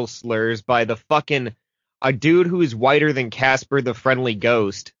racial slurs by a dude who is whiter than Casper the Friendly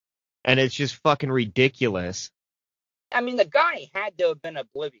Ghost. And it's just fucking ridiculous. I mean, the guy had to have been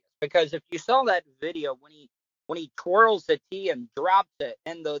oblivious, because if you saw that video when he twirls the tea and drops it,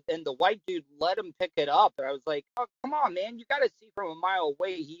 and the white dude let him pick it up, and I was like, oh, come on, man, you got to see from a mile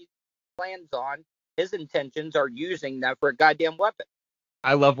away he plans on, his intentions are using that for a goddamn weapon.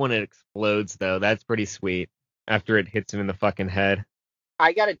 I love when it explodes, though. That's pretty sweet. After it hits him in the fucking head.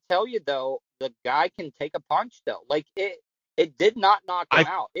 I got to tell you, though, the guy can take a punch, though. Like, it did not knock him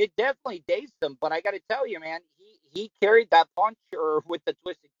out. It definitely dazed him, but I got to tell you, man, he carried that punch with the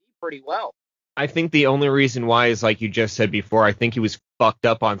Twisted Tea pretty well. I think the only reason why is, like you just said before, I think he was fucked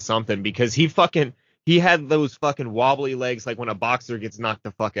up on something, because he had those fucking wobbly legs like when a boxer gets knocked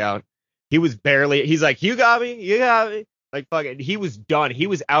the fuck out. He's like, you got me. Like, fucking, he was done. He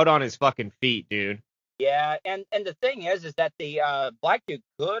was out on his fucking feet, dude. Yeah, and the thing is that the black dude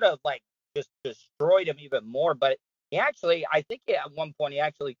could have, like, just destroyed him even more, but I think at one point he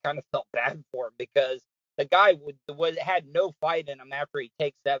actually kind of felt bad for him, because the guy had no fight in him after he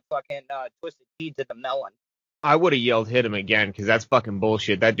takes that fucking Twisted Tea to the melon. I would have yelled hit him again, because that's fucking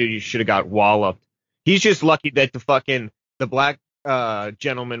bullshit. That dude should have got walloped. He's just lucky that the black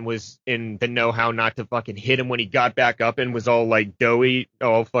gentleman was in the know-how not to fucking hit him when he got back up and was all, like, doughy,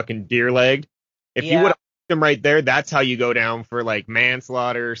 all fucking deer-legged. If you would have hit him right there, that's how you go down for, like,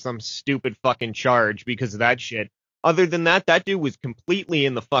 manslaughter or some stupid fucking charge because of that shit. Other than that dude was completely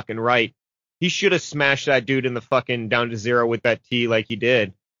in the fucking right. He should have smashed that dude in the fucking down to zero with that tea like he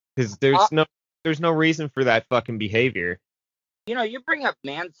did. Because there's no reason for that fucking behavior. You bring up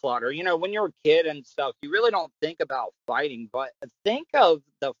manslaughter. When you're a kid and stuff, you really don't think about fighting. But think of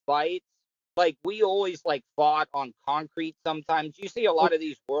the fights. Like, we always, like, fought on concrete sometimes. You see a lot of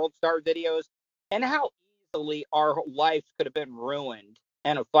these World Star videos, and how easily our lives could have been ruined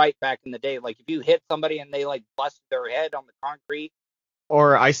in a fight back in the day. Like, if you hit somebody and they, like, busted their head on the concrete.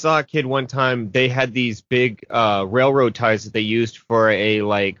 Or I saw a kid one time, they had these big railroad ties that they used for a,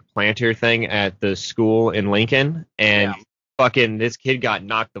 like, planter thing at the school in Lincoln. And fucking this kid got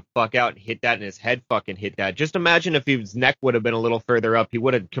knocked the fuck out and hit that, and his head fucking hit that. Just imagine if his neck would have been a little further up, he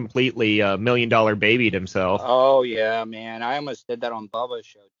would have completely $1 million babied himself. Oh yeah, man. I almost did that on Bubba's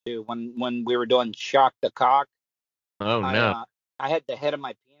show too. When we were doing Shock the Cock. Oh no. I had the head of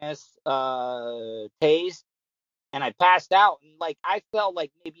my penis tased, and I passed out, and like I felt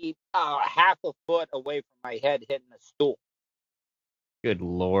like maybe half a foot away from my head hitting a stool. Good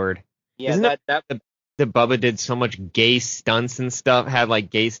lord. Yeah, Isn't that Bubba did so much gay stunts and stuff, had like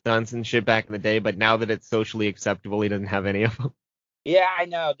gay stunts and shit back in the day, but now that it's socially acceptable, he doesn't have any of them. Yeah, I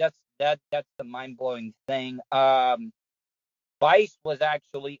know. That's the mind blowing thing. Vice was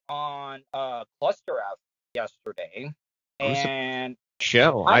actually on Cluster F yesterday, and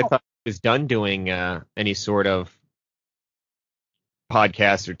show. I thought he was done doing any sort of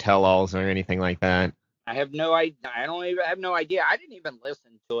podcasts or tell-alls or anything like that. I have no idea. I don't even have no idea. I didn't even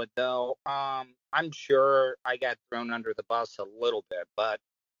listen to it though. I'm sure I got thrown under the bus a little bit, but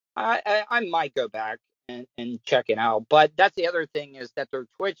I might go back and check it out. But that's the other thing is that their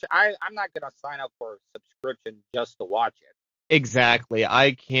Twitch. I'm not gonna sign up for a subscription just to watch it. Exactly.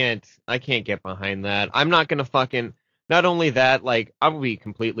 I can't get behind that. I'm not gonna fucking. Not only that, like, I will be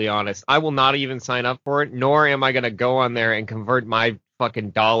completely honest, I will not even sign up for it, nor am I gonna go on there and convert my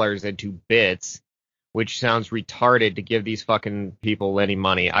fucking dollars into bits, which sounds retarded to give these fucking people any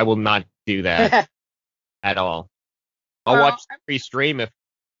money. I will not do that at all. I'll watch the free stream if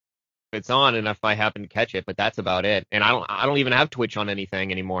it's on and if I happen to catch it, but that's about it. And I don't even have Twitch on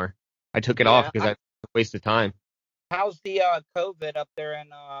anything anymore. I took it off because it's a waste of time. How's the COVID up there in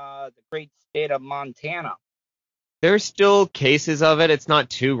the great state of Montana? There's still cases of it. It's not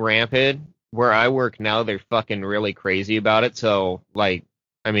too rampant. Where I work now, they're fucking really crazy about it. So, like,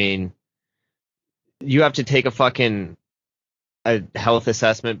 I mean, you have to take a health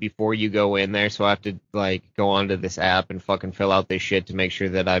assessment before you go in there. So I have to, like, go onto this app and fucking fill out this shit to make sure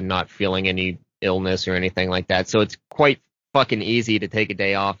that I'm not feeling any illness or anything like that. So it's quite fucking easy to take a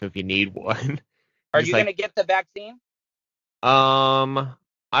day off if you need one. Are you going to get the vaccine? I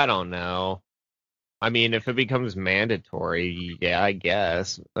don't know. I mean, if it becomes mandatory, yeah, I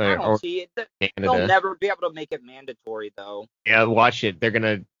guess. I don't see it. They'll never be able to make it mandatory, though. Yeah, watch it. They're going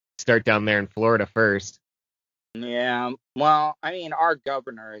to start down there in Florida first. Yeah, well, I mean, our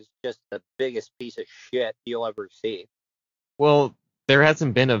governor is just the biggest piece of shit you'll ever see. Well, there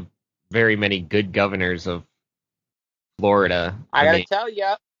hasn't been very many good governors of Florida. I got to tell you,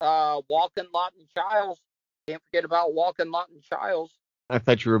 Walken, Lawton, Childs. Can't forget about Walken, Lawton, Childs. I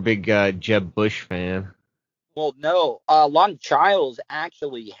thought you were a big Jeb Bush fan. Well, no. Lon Childs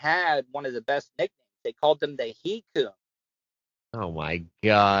actually had one of the best nicknames. They called him the He-Coon. Oh, my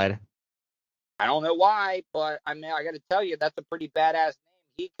God. I don't know why, but I mean, I got to tell you, that's a pretty badass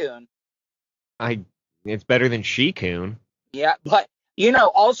name, He-Coon. It's better than She-Coon. Yeah, but, you know,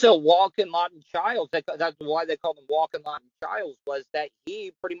 also Walken, Lawton, Childs, that's why they called him Walken, Lawton, Childs, was that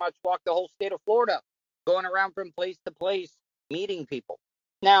he pretty much walked the whole state of Florida, going around from place to place, meeting people.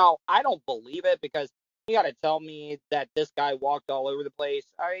 Now, I don't believe it because you got to tell me that this guy walked all over the place.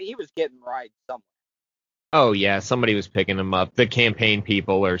 I mean, he was getting rides somewhere. Oh, yeah, somebody was picking him up. The campaign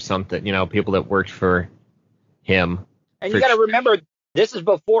people or something, you know, people that worked for him. And you got to remember, this is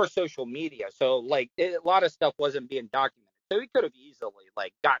before social media. So, like, a lot of stuff wasn't being documented. So he could have easily,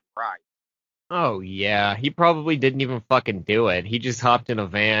 like, gotten rides. Oh, yeah. He probably didn't even fucking do it. He just hopped in a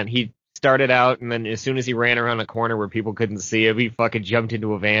van. He started out, and then as soon as he ran around a corner where people couldn't see him, he fucking jumped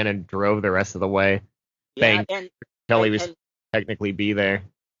into a van and drove the rest of the way. Yeah, until he was technically be there.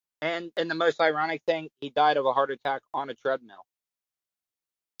 And the most ironic thing, he died of a heart attack on a treadmill.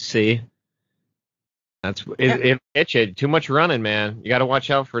 See? That's it. Too much running, man. You got to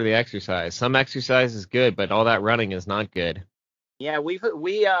watch out for the exercise. Some exercise is good, but all that running is not good. Yeah, we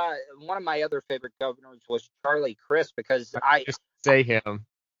one of my other favorite governors was Charlie Crist because I just say him.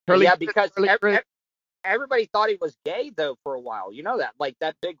 Because everybody thought he was gay though for a while. You know that, like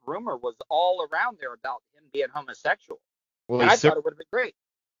that big rumor was all around there about him being homosexual. Well, and I thought it would have been great.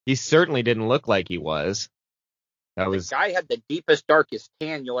 He certainly didn't look like he was. The guy had the deepest, darkest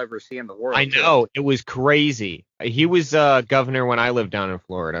tan you'll ever see in the world. I know. It was crazy. He was governor when I lived down in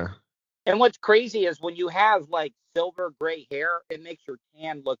Florida. And what's crazy is when you have like silver gray hair, it makes your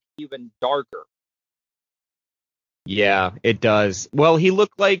tan look even darker. Yeah, it does. Well, he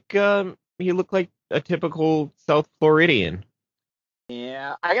looked like a typical South Floridian.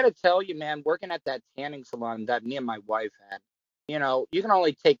 Yeah, I got to tell you, man, working at that tanning salon that me and my wife had, you know, you can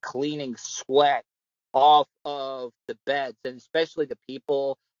only take cleaning sweat off of the beds, and especially the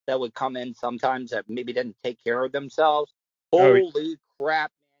people that would come in sometimes that maybe didn't take care of themselves. Holy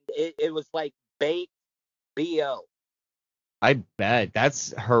crap, man. It was like baked BO. I bet.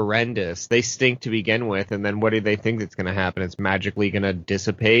 That's horrendous. They stink to begin with, and then what do they think that's going to happen? It's magically going to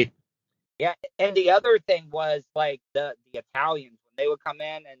dissipate? Yeah, and the other thing was like the Italians when they would come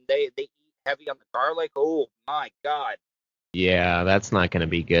in and they eat heavy on the garlic. Oh my God. Yeah, that's not going to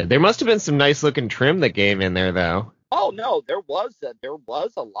be good. There must have been some nice looking trim that came in there, though. Oh no, there was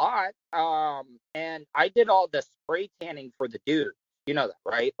a lot. And I did all the spray tanning for the dudes. You know that,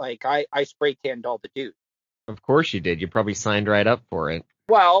 right? Like I spray tanned all the dudes. Of course you did. You probably signed right up for it.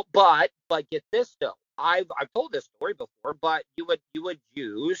 Well, but get this though. I've told this story before, but you would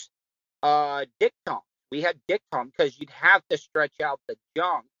use dick tongue. We had dick tongue because you'd have to stretch out the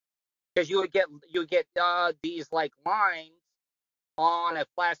junk because you would get these like lines on a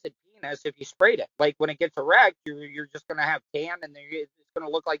flaccid penis if you sprayed it. Like when it gets erect, you're just gonna have tan and it's gonna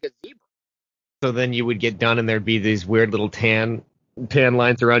look like a zebra. So then you would get done and there'd be these weird little tan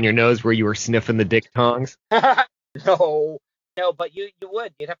lines around your nose where you were sniffing the dick tongs. No, but you'd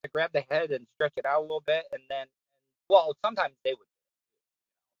have to grab the head and stretch it out a little bit, and then, well, sometimes they would.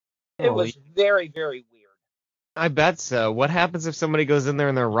 It was very, very weird. I bet so. What happens if somebody goes in there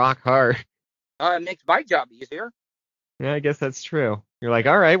and they're rock hard? It makes my job easier. Yeah, I guess that's true. You're like,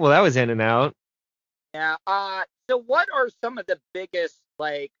 all right, well, that was in and out. Yeah. So what are some of the biggest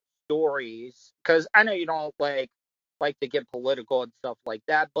like stories? Because I know you don't like to get political and stuff like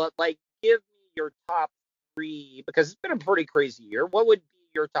that, but like, give me your top 3 because it's been a pretty crazy year. What would be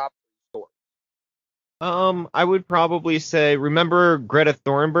your top 3 stories? I would probably say, remember Greta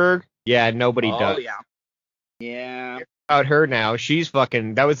Thunberg? Yeah, nobody does. Oh yeah. Yeah. About her now. She's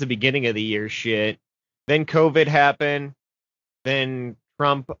fucking. That was the beginning of the year shit. Then COVID happened. Then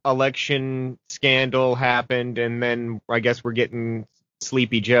Trump election scandal happened, and then I guess we're getting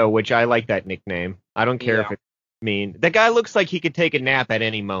Sleepy Joe, which I like that nickname. I don't care if it's mean. That guy looks like he could take a nap at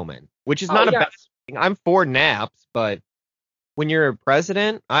any moment, which is not a bad thing. I'm for naps, but when you're a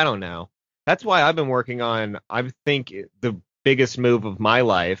president, I don't know. That's why I've been working on, I think, the biggest move of my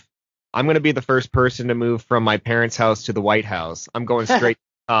life. I'm going to be the first person to move from my parents' house to the White House. I'm going straight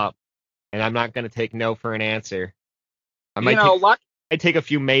up, and I'm not going to take no for an answer. I take a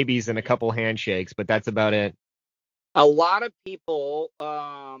few maybes and a couple handshakes, but that's about it. A lot of people,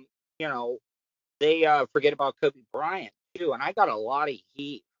 they forget about Kobe Bryant, too, and I got a lot of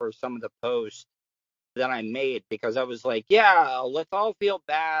heat for some of the posts that I made because I was like, yeah, let's all feel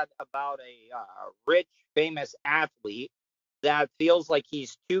bad about a rich, famous athlete that feels like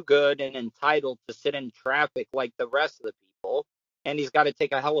he's too good and entitled to sit in traffic like the rest of the people, and he's got to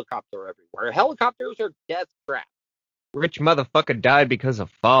take a helicopter everywhere. Helicopters are death traps. Rich motherfucker died because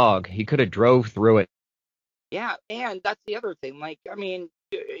of fog. He could have drove through it. Yeah, and that's the other thing. Like, I mean,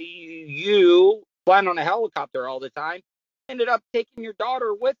 you flying on a helicopter all the time, ended up taking your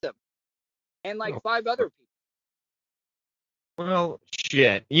daughter with him, and like 5 other people. Well,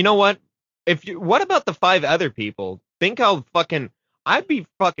 shit. You know what? What about the 5 other people? Think how I'd be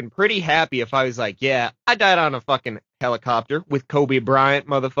fucking pretty happy if I was like, yeah, I died on a fucking helicopter with Kobe Bryant,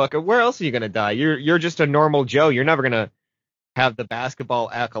 motherfucker. Where else are you gonna die? You're just a normal Joe. You're never gonna have the basketball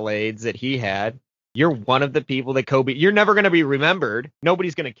accolades that he had. You're one of the people that Kobe. You're never gonna be remembered.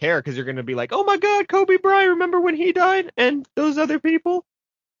 Nobody's gonna care because you're gonna be like, oh my God, Kobe Bryant. Remember when he died and those other people?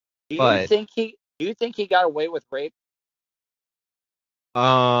 Do you think he got away with rape?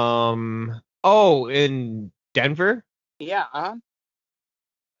 Oh, in Denver? Yeah,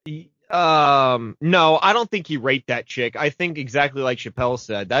 no, I don't think he raped that chick. I think exactly like Chappelle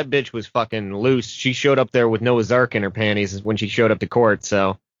said, that bitch was fucking loose. She showed up there with Noah's Ark in her panties when she showed up to court,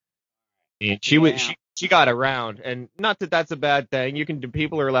 so she got around, and not that that's a bad thing.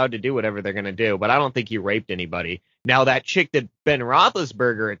 People are allowed to do whatever they're gonna do, but I don't think he raped anybody. Now that chick that Ben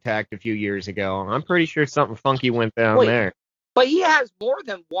Roethlisberger attacked a few years ago, I'm pretty sure something funky went down there. But he has more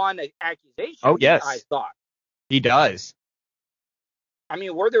than one accusation. Oh yes, I thought he does. I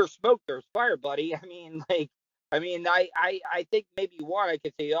mean, where there's smoke, there's fire, buddy. I think maybe one I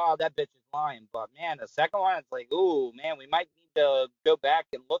could say, oh, that bitch is lying. But, man, the second one, it's like, ooh, man, we might need to go back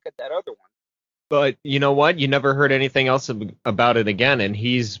and look at that other one. But you know what? You never heard anything else about it again. And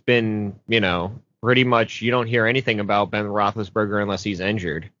he's been, pretty much you don't hear anything about Ben Roethlisberger unless he's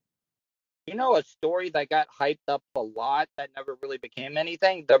injured. You know a story that got hyped up a lot that never really became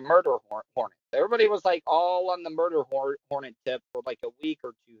anything? The murder hornet. Everybody was like all on the murder hornet tip for like a week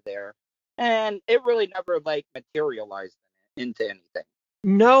or 2 there. And it really never like materialized into anything.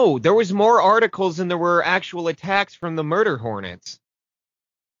 No, there was more articles than there were actual attacks from the murder hornets.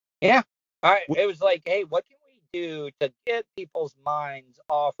 Yeah. It was like, hey, what can we do to get people's minds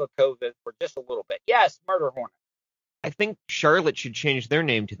off of COVID for just a little bit? Yes, murder hornet. I think Charlotte should change their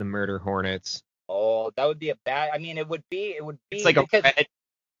name to the Murder Hornets. Oh, that would be a bad. I mean, it would be. It's like because, a red,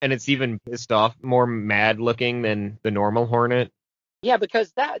 and it's even pissed off, more mad looking than the normal Hornet. Yeah,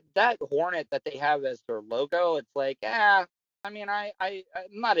 because that Hornet that they have as their logo, it's like, I mean, I'm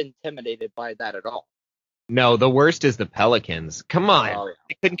not intimidated by that at all. No, the worst is the Pelicans. Come on,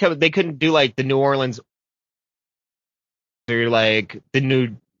 They couldn't do like the New Orleans. They're like the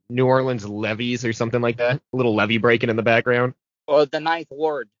New Orleans levees or something like that. A little levee breaking in the background. Or the Ninth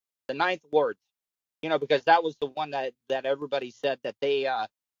Ward. You know, because that was the one that everybody said that they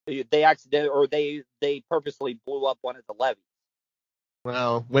accidentally or they purposely blew up one of the levees.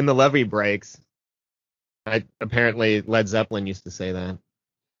 Well, when the levee breaks, apparently Led Zeppelin used to say that.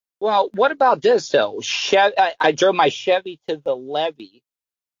 Well, what about this though? I drove my Chevy to the levee,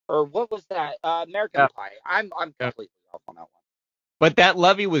 or what was that? American Pie. I'm completely off on that one. But that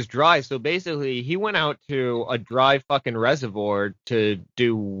levee was dry, so basically he went out to a dry fucking reservoir to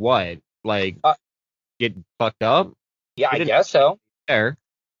do what? Like get fucked up? Yeah, I guess so. There.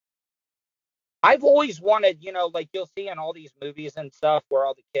 I've always wanted, you know, like you'll see in all these movies and stuff where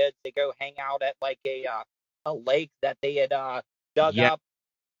all the kids, they go hang out at like a lake that they had dug up.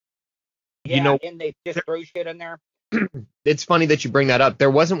 Yeah, you know, and they just throw shit in there. It's funny that you bring that up.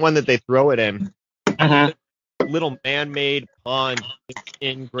 There wasn't one that they throw it in. Little man-made pond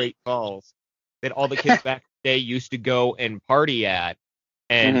in Great Falls that all the kids back in the day used to go and party at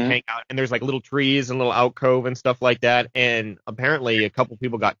and hang out. And there's like little trees and little alcove and stuff like that. And apparently a couple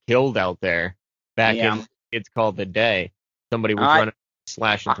people got killed out there back in It's Called the Day. Somebody was running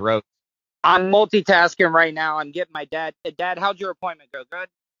slashing throats. I'm multitasking right now. I'm getting my dad. Dad, how'd your appointment go? Good?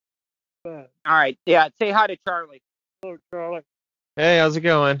 Good. All right. Yeah, say hi to Charlie. Hello, Charlie. Hey, how's it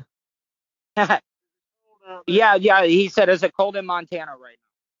going? Yeah, he said, is it cold in Montana right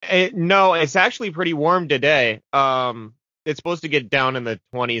now? No, it's actually pretty warm today. It's supposed to get down in the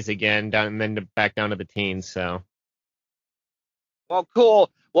 20s again, and then back down to the teens, so. Well,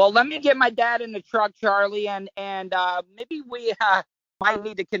 cool. Well, let me get my dad in the truck, Charlie, and maybe we might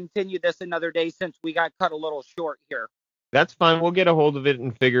need to continue this another day since we got cut a little short here. That's fine. We'll get a hold of it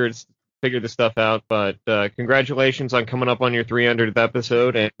and figure the stuff out, but congratulations on coming up on your 300th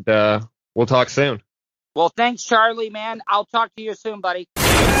episode, and we'll talk soon. Well, thanks, Charlie, man. I'll talk to you soon, buddy. And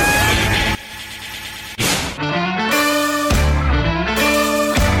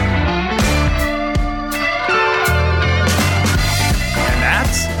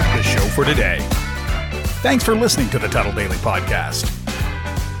that's the show for today. Thanks for listening to the Tuttle Daily Podcast.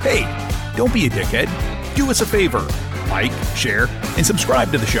 Hey, don't be a dickhead. Do us a favor. Like, share, and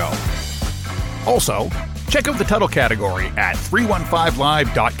subscribe to the show. Also, check out the Tuttle category at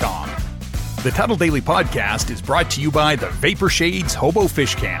 315live.com. The Tuttle Daily Podcast is brought to you by the Vapor Shades Hobo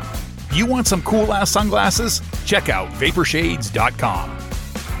Fish Camp. You want some cool-ass sunglasses? Check out vaporshades.com.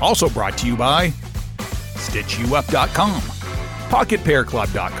 Also brought to you by StitchYouUp.com,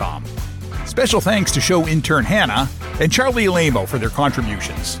 PocketPairClub.com. Special thanks to show intern Hannah and Charlie Alamo for their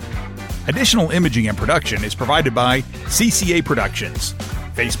contributions. Additional imaging and production is provided by CCA Productions.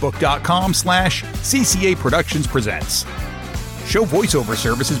 Facebook.com/CCA Productions Presents. Show voiceover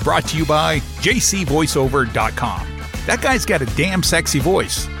service is brought to you by JCVoiceover.com. That guy's got a damn sexy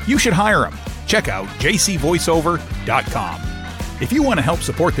voice. You should hire him. Check out JCVoiceover.com. If you want to help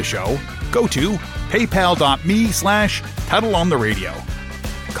support the show, go to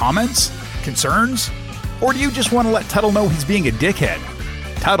paypal.me/TuttleOnTheRadio. Comments? Concerns? Or do you just want to let Tuttle know he's being a dickhead?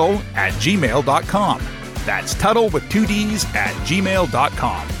 Tuttle@gmail.com. That's Tuttle with 2 D's at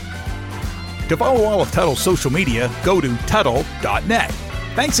gmail.com. To follow all of Tuttle's social media, go to Tuttle.net.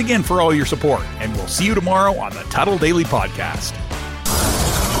 Thanks again for all your support, and we'll see you tomorrow on the Tuttle Daily Podcast.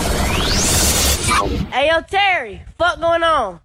 Hey, yo, Terry, fuck going on?